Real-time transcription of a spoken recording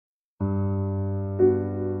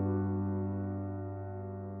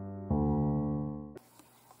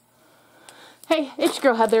Hey, it's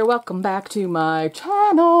your girl Heather. Welcome back to my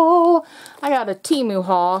channel. I got a Temu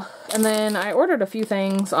haul, and then I ordered a few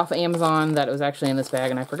things off of Amazon that was actually in this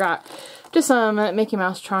bag, and I forgot. Just some Mickey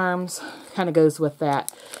Mouse charms. Kind of goes with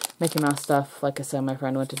that Mickey Mouse stuff. Like I said, my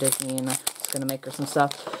friend went to Disney, and I was going to make her some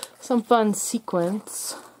stuff. Some fun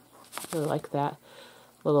sequins. I really like that.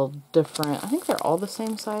 A little different. I think they're all the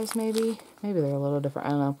same size, maybe. Maybe they're a little different.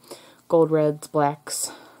 I don't know. Gold, reds,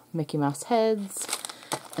 blacks, Mickey Mouse heads.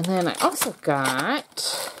 And then I also got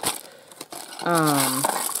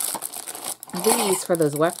these for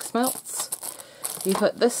those wax melts. You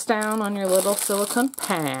put this down on your little silicone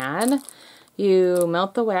pad. You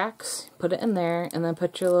melt the wax, put it in there, and then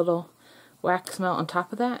put your little wax melt on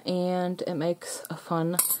top of that, and it makes a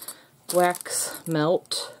fun wax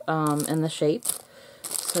melt in the shape.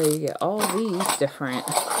 So you get all these different.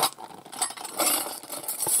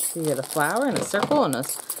 So you get a flower and a circle and a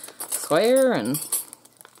square and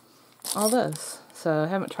all those. So I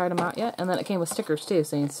haven't tried them out yet. And then it came with stickers too,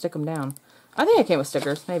 so you can stick them down. I think it came with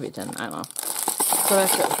stickers. Maybe it didn't. I don't know. So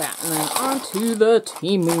that's it with that. And then on to the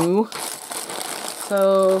Temu.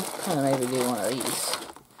 So kind of maybe do one of these.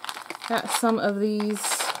 Got some of these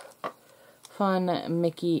fun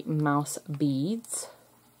Mickey Mouse beads.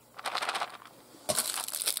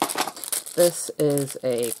 This is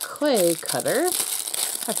a clay cutter.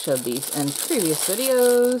 I've showed these in previous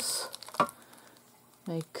videos.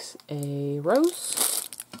 Makes a rose.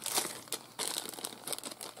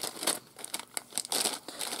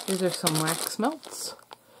 These are some wax melts.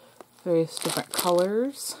 Various different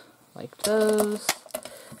colors. Like those.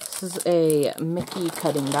 This is a Mickey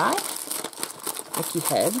cutting die. Mickey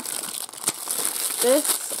head.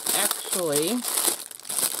 This actually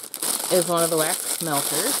is one of the wax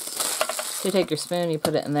melters. So you take your spoon, you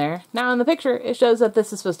put it in there. Now in the picture, it shows that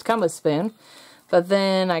this is supposed to come with a spoon. But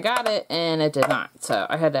then I got it, and it did not. So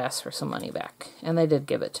I had to ask for some money back. And they did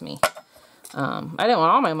give it to me. I didn't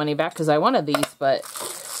want all my money back because I wanted these, but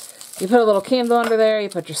you put a little candle under there, you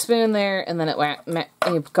put your spoon there, and then you put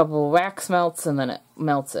a couple of wax melts, and then it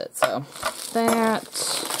melts it. So that.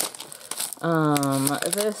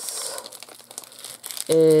 This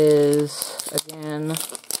is, again,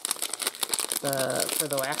 for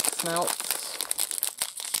the wax melts.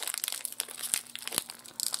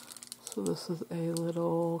 So this is a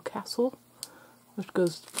little castle, which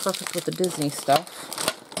goes perfect with the Disney stuff.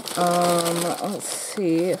 Let's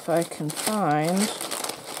see if I can find,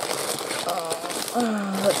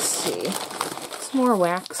 let's see, some more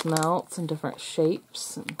wax melts in different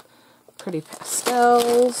shapes and pretty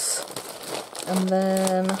pastels. And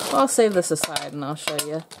then, I'll save this aside and I'll show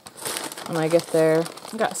you when I get there.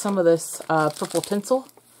 I got some of this purple tinsel,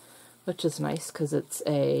 which is nice because it's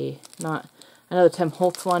a, not, I know the Tim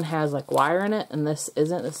Holtz one has like wire in it, and this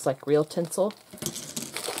isn't. This is like real tinsel,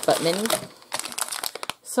 but mini.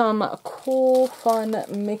 Some cool, fun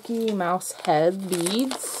Mickey Mouse head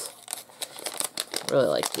beads. Really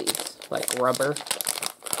like these, like rubber.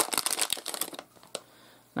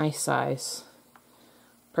 Nice size.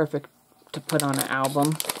 Perfect to put on an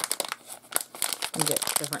album and get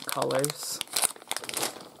different colors.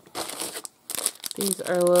 These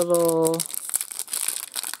are little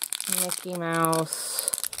Mickey Mouse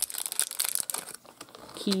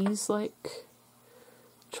keys, like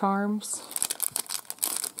charms.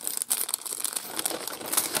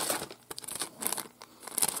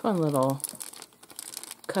 Fun little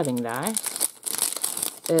cutting die.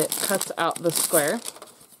 It cuts out the square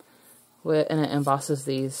and it embosses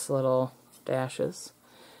these little dashes,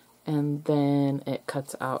 and then it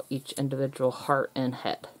cuts out each individual heart and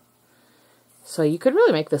head. So you could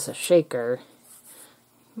really make this a shaker.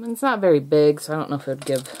 It's not very big, so I don't know if it would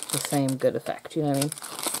give the same good effect, you know what I mean?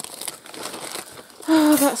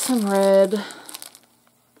 Oh, got some red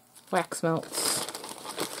wax melts.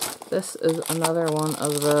 This is another one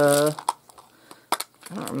of the,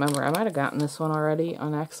 I don't remember, I might have gotten this one already. I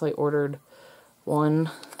actually ordered one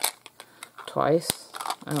twice.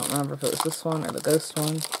 I don't remember if it was this one or the ghost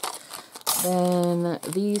one. Then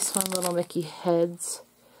these fun little Mickey heads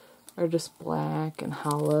are just black and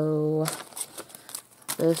hollow.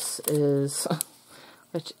 This is,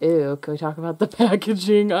 which, ew, can we talk about the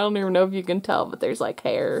packaging? I don't even know if you can tell, but there's like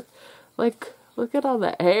hair. Like, look at all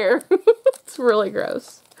that hair. It's really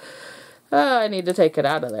gross. I need to take it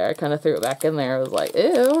out of there. I kind of threw it back in there. I was like,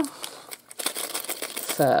 ew.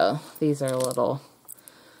 So, these are little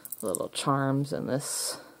charms, and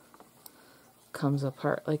this comes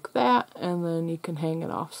apart like that, and then you can hang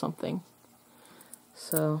it off something.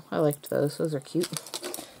 So, I liked those. Those are cute.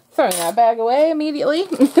 Throwing that bag away immediately.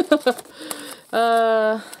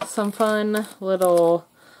 Some fun little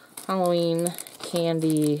Halloween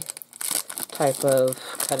candy type of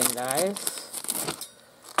cutting dies.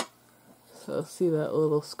 So see that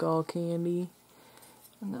little skull candy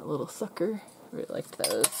and that little sucker? I really liked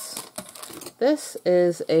those. This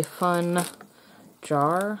is a fun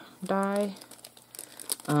jar die.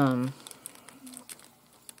 And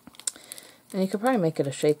you could probably make it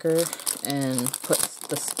a shaker and put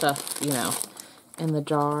the stuff, you know, in the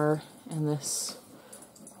jar. And this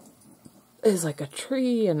is like a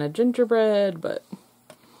tree and a gingerbread, but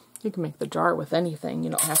you can make the jar with anything. You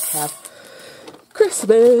don't have to have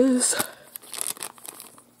Christmas.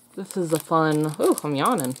 This is a fun, ooh, I'm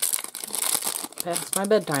yawning. Past my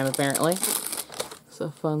bedtime, apparently. It's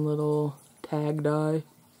a fun little tag die.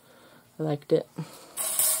 I liked it.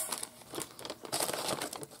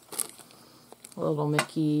 A little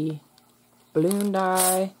Mickey balloon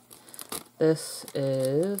die. This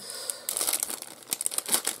is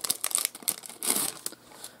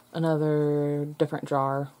another different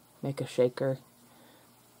jar. Make a shaker.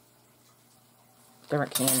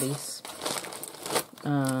 Different candies.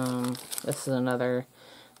 This is another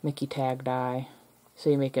Mickey tag die. So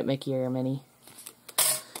you make it Mickey or Minnie.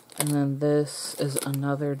 And then this is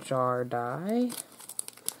another jar die.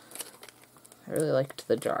 I really liked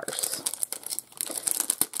the jars.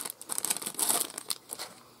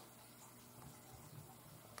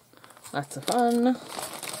 Lots of fun.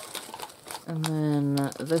 And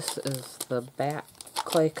then this is the bat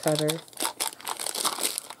clay cutter.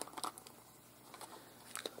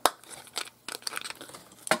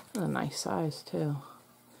 A nice size too.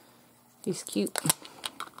 He's cute.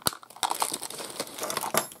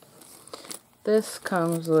 This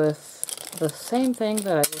comes with the same thing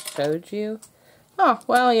that I just showed you. Oh,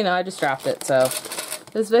 well, you know, I just dropped it, so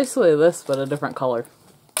it's basically this, but a different color.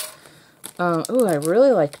 Ooh, I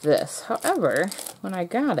really like this. However, when I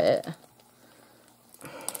got it,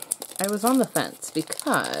 I was on the fence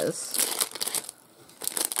because,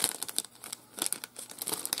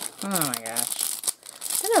 oh my gosh,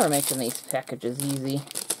 they're never making these packages easy.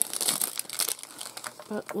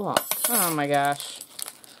 But look, oh my gosh.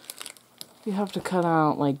 You have to cut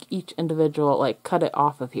out, like, each individual, like, cut it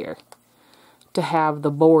off of here to have the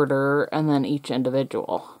border and then each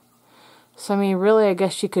individual. So, I mean, really, I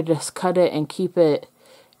guess you could just cut it and keep it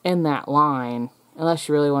in that line, unless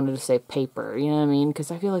you really wanted to say paper, you know what I mean? Because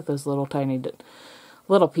I feel like those little tiny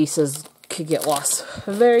little pieces could get lost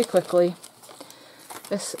very quickly.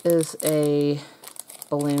 This is a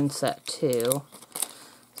balloon set, too.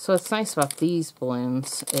 So, what's nice about these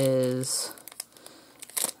balloons is,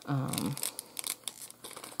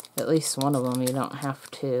 at least one of them you don't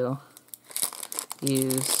have to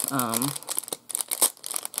use,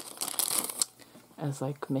 as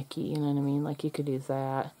like Mickey, you know what I mean? Like you could use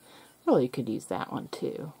that. Well, you could use that one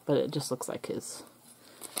too, but it just looks like his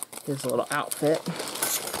little outfit.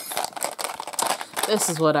 This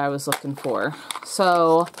is what I was looking for.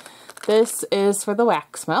 So this is for the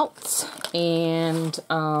wax melts, and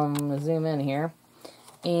zoom in here.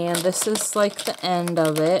 And this is like the end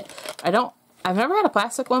of it. I've never had a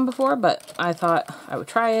plastic one before, but I thought I would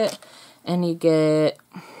try it. And you get,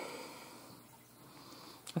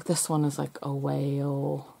 like this one is like a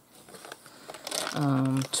whale,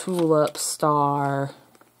 tulip, star,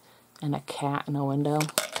 and a cat in a window.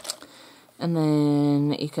 And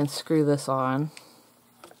then you can screw this on.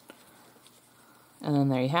 And then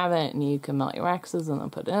there you have it, and you can melt your waxes and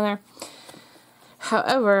then put it in there.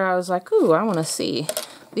 However, I was like, ooh, I want to see.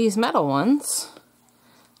 These metal ones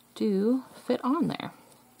do fit on there.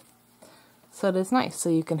 So it is nice, so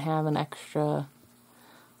you can have an extra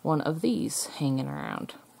one of these hanging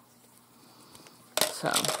around. So,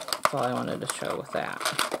 that's all I wanted to show with that.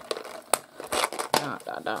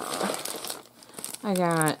 I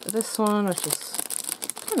got this one, which is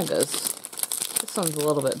kind of goes, this one's a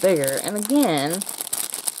little bit bigger. And again,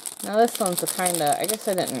 now this one's a kind of, I guess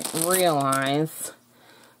I didn't realize,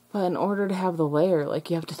 but in order to have the layer, like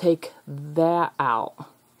you have to take that out.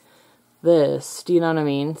 This, do you know what I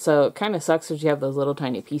mean? So it kind of sucks that you have those little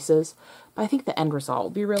tiny pieces, but I think the end result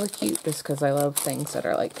will be really cute just because I love things that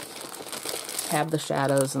are like, have the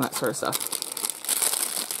shadows and that sort of stuff.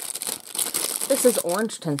 This is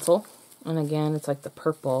orange tinsel, and again, it's like the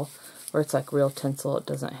purple, where it's like real tinsel. It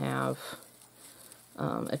doesn't have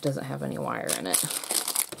any wire in it.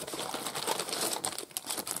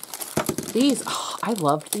 These, oh, I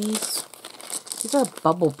loved these. These are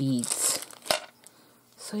bubble beads.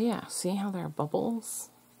 So yeah, see how there are bubbles?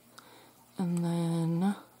 And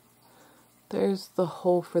then there's the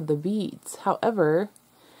hole for the beads. However,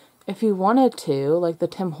 if you wanted to, like the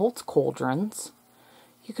Tim Holtz cauldrons,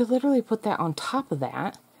 you could literally put that on top of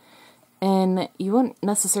that And you wouldn't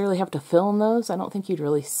necessarily have to film those. I don't think you'd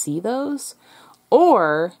really see those.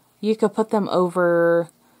 Or you could put them over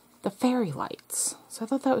the fairy lights. So I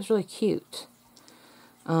thought that was really cute.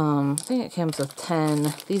 I think it comes with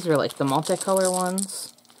 10. These are like the multicolor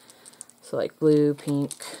ones. So like blue,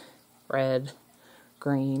 pink, red,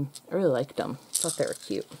 green. I really liked them. Thought they were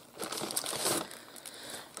cute.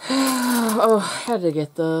 Oh, I had to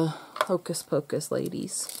get the Hocus Pocus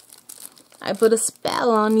ladies. I put a spell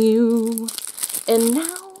on you, and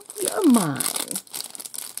now you're mine.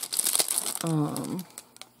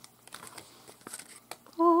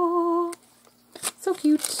 Oh, so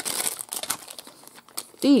cute.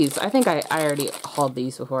 These, I think I already hauled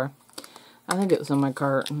these before. I think it was in my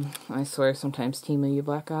cart, and I swear sometimes Temu you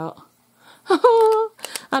black out. I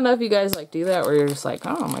don't know if you guys like do that, where you're just like,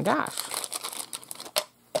 oh my gosh.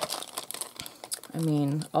 I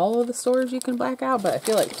mean, all of the stores you can black out, but I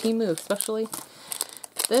feel like Temu especially.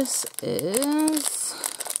 This is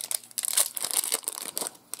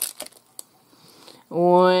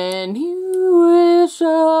When You Wish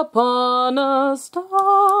Upon a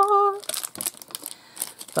Star.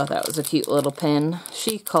 Thought that was a cute little pin.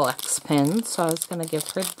 She collects pins, so I was going to give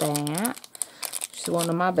her that. She's one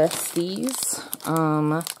of my besties.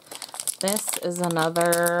 This is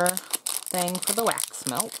another thing for the wax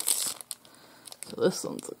melts. So this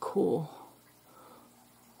one's a cool.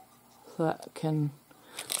 So that can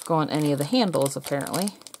go on any of the handles, apparently.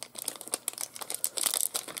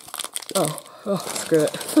 Oh, screw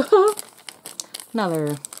it.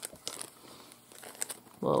 Another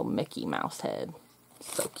little Mickey Mouse head.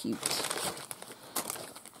 So cute.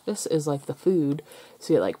 This is like the food.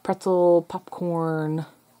 So you get like pretzel, popcorn,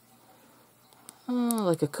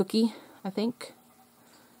 like a cookie, I think.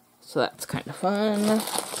 So that's kind of fun.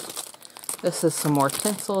 This is some more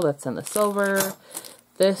tinsel that's in the silver.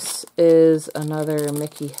 This is another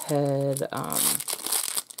Mickey head.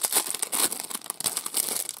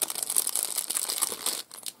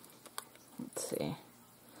 Let's see.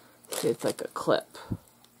 See, it's like a clip.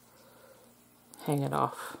 Hang it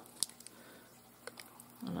off.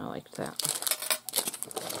 And I liked that.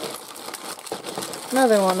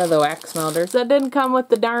 Another one of the wax melters that didn't come with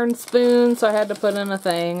the darn spoon, so I had to put in a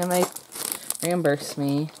thing, and they reimbursed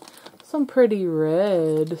me. Some pretty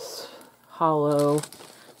red hollow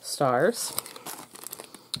stars.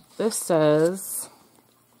 This says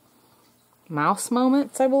Mouse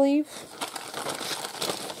Moments, I believe.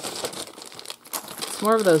 It's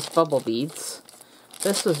more of those bubble beads.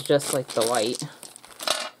 This was just like the white.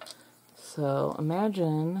 So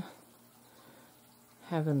imagine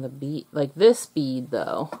having the bead, like this bead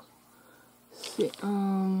though. See,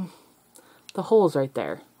 the hole's right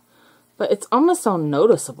there. But it's almost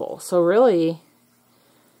unnoticeable. So really,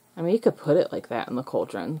 I mean, you could put it like that in the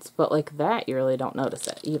cauldrons, but like that, you really don't notice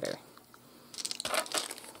it either.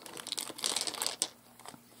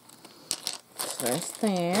 So there's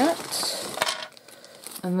that.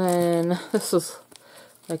 And then this was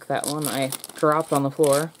like that one I dropped on the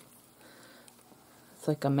floor. It's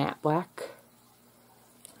like a matte black.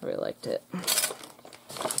 I really liked it.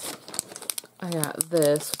 I got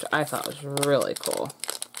this, which I thought was really cool.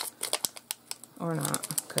 Or not,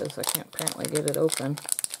 because I can't apparently get it open.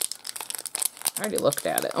 I already looked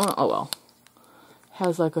at it. Oh well.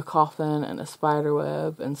 Has like a coffin and a spider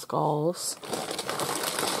web and skulls.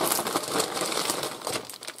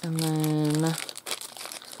 And then,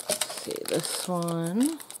 let's see, this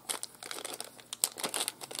one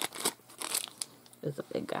is a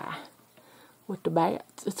big guy with the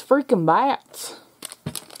bats. It's freaking bats.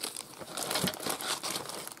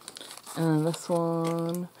 And this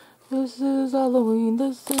one, this is Halloween,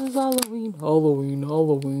 this is Halloween, Halloween,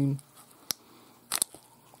 Halloween.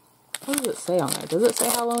 What does it say on there? Does it say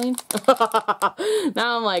Halloween?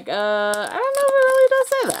 Now I'm like, I don't know if it really does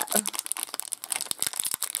say that.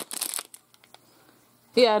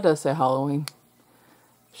 Yeah, it does say Halloween.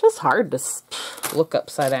 It's just hard to look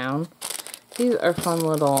upside down. These are fun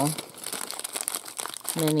little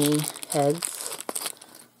mini heads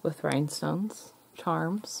with rhinestones,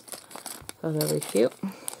 charms. So they're really cute.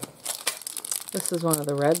 This is one of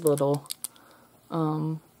the red little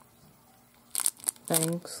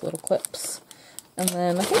things, little clips. And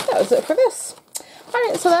then I think that was it for this.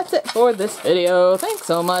 Alright, so that's it for this video. Thanks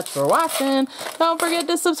so much for watching. Don't forget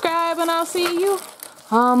to subscribe, and I'll see you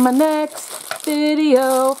on my next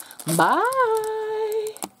video. Bye!